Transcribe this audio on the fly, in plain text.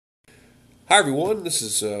Hi everyone, this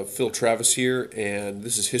is Phil Travis here, and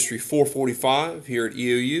this is History 445 here at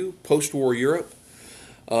EOU, Post-War Europe.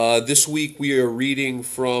 This week we are reading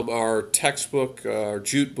from our textbook, our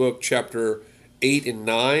Jute book, chapter 8 and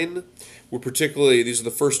 9. These are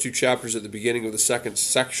the first two chapters at the beginning of the second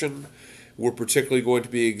section. We're particularly going to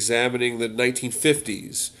be examining the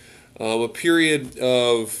 1950s, a period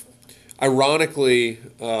of, ironically,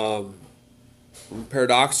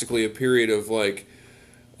 paradoxically, a period of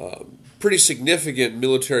pretty significant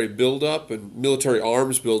military buildup and military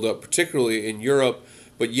arms buildup, particularly in Europe,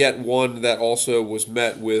 but yet one that also was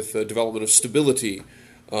met with development of stability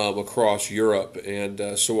across Europe.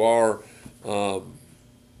 And so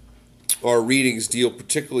our readings deal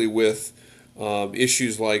particularly with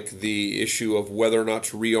issues like the issue of whether or not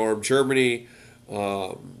to rearm Germany,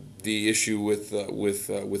 the issue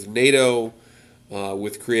with NATO,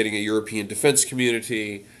 with creating a European defense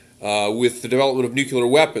community, with the development of nuclear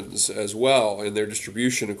weapons as well and their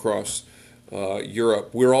distribution across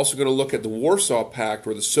Europe. We're also going to look at the Warsaw Pact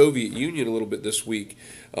or the Soviet Union a little bit this week.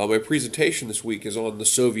 My presentation this week is on the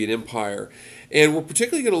Soviet Empire. And we're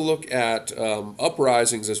particularly going to look at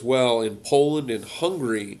uprisings as well in Poland and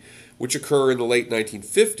Hungary, which occur in the late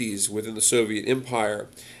 1950s within the Soviet Empire.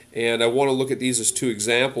 And I want to look at these as two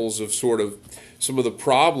examples of sort of some of the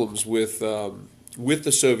problems with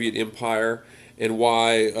the Soviet Empire and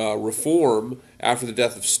why reform after the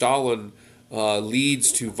death of Stalin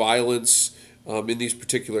leads to violence in these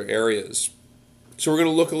particular areas. So we're going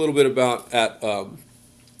to look a little bit at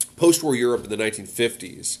post-war Europe in the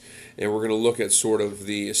 1950s, and we're going to look at sort of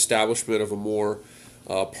the establishment of a more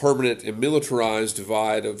permanent and militarized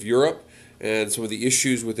divide of Europe and some of the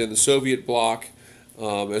issues within the Soviet bloc,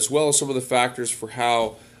 as well as some of the factors for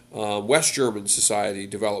how West German society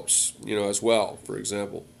develops, as well, for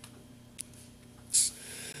example.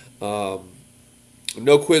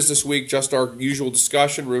 No quiz this week, just our usual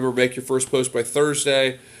discussion. Remember, make your first post by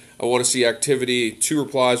Thursday. I want to see activity, 2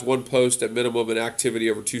 replies, 1 post at minimum, and activity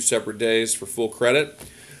over 2 separate days for full credit,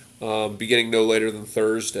 beginning no later than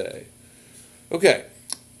Thursday. Okay,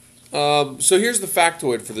 so here's the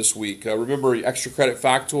factoid for this week. Remember, extra credit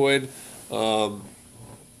factoid.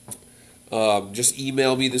 Just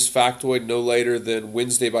email me this factoid no later than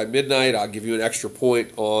Wednesday by midnight. I'll give you an extra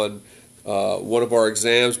point on one of our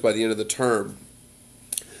exams by the end of the term.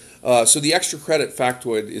 So the extra credit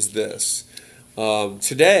factoid is this.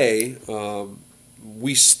 Today,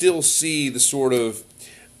 we still see the sort of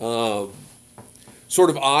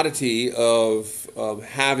oddity of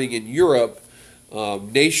having in Europe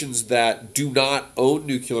nations that do not own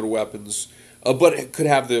nuclear weapons, but could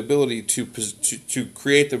have the ability to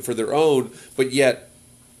create them for their own, but yet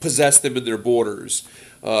possess them in their borders.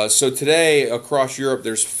 So today, across Europe,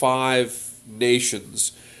 there's 5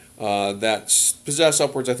 nations that possess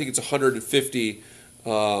upwards, I think it's 150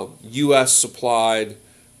 U.S.-supplied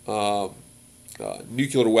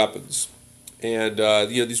nuclear weapons. And,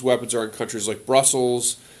 these weapons are in countries like in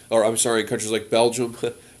countries like Belgium.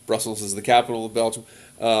 Brussels is the capital of Belgium.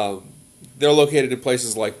 They're located in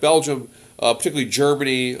places like Belgium, particularly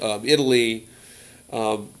Germany, Italy.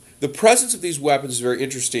 The presence of these weapons is very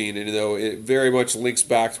interesting, and it very much links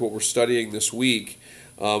back to what we're studying this week.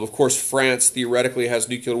 Of course, France theoretically has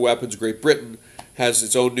nuclear weapons. Great Britain has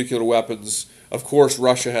its own nuclear weapons. Of course,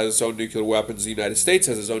 Russia has its own nuclear weapons. The United States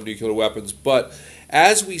has its own nuclear weapons. But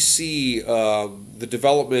as we see the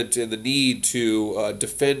development and the need to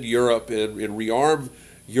defend Europe and rearm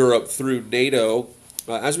Europe through NATO,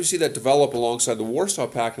 as we see that develop alongside the Warsaw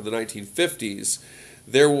Pact in the 1950s,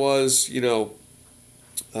 there was,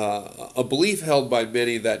 a belief held by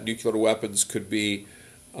many that nuclear weapons could be,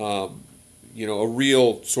 a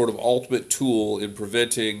real sort of ultimate tool in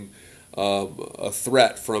preventing a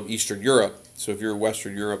threat from Eastern Europe. So if you're in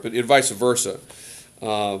Western Europe, and vice versa.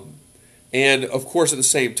 And of course, at the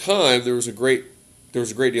same time, there was a great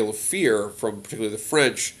deal of fear from particularly the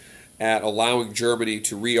French at allowing Germany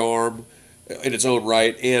to rearm in its own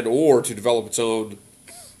right and or to develop its own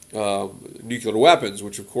nuclear weapons,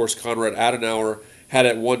 which of course Konrad Adenauer had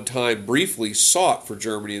at one time briefly sought for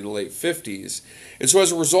Germany in the late 50s. And so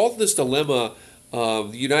as a result of this dilemma,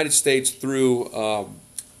 the United States through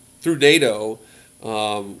NATO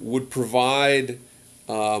would provide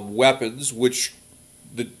weapons which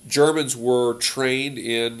the Germans were trained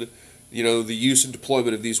in, the use and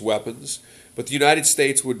deployment of these weapons. But the United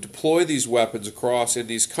States would deploy these weapons across in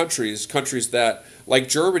these countries that, like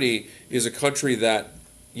Germany, is a country that,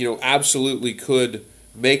 absolutely could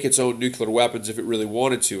make its own nuclear weapons if it really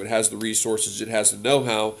wanted to. It has the resources, it has the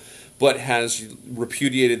know-how, but has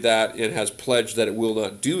repudiated that and has pledged that it will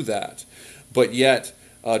not do that. But yet,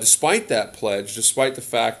 despite that pledge, despite the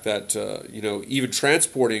fact that even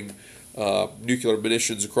transporting nuclear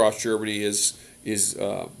munitions across Germany is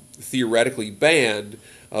theoretically banned,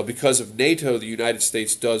 because of NATO, the United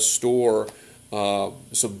States does store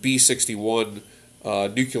some B-61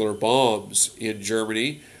 nuclear bombs in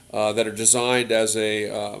Germany that are designed as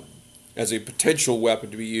a potential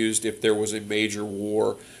weapon to be used if there was a major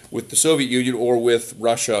war with the Soviet Union or with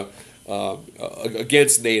Russia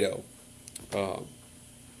against NATO.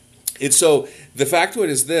 And so the factoid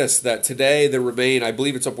is this, that today there remain, I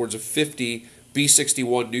believe it's upwards of 50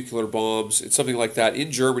 B-61 nuclear bombs, it's something like that,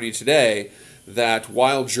 in Germany today, that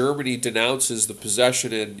while Germany denounces the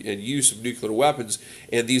possession and use of nuclear weapons,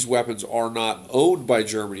 and these weapons are not owned by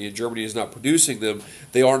Germany, and Germany is not producing them,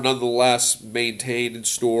 they are nonetheless maintained and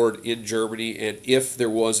stored in Germany, and if there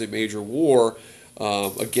was a major war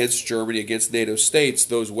against Germany, against NATO states,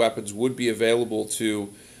 those weapons would be available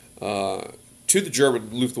to the German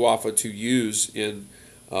Luftwaffe to use in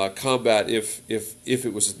combat if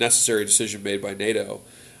it was a necessary decision made by NATO.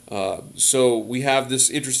 So we have this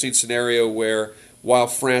interesting scenario where while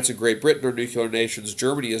France and Great Britain are nuclear nations,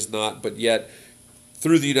 Germany is not, but yet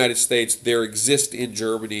through the United States there exists in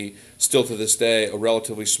Germany still to this day a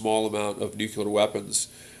relatively small amount of nuclear weapons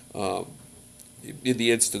in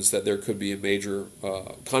the instance that there could be a major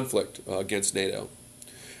conflict against NATO.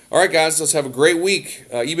 All right, guys, let's have a great week.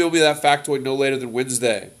 Email me that factoid no later than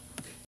Wednesday.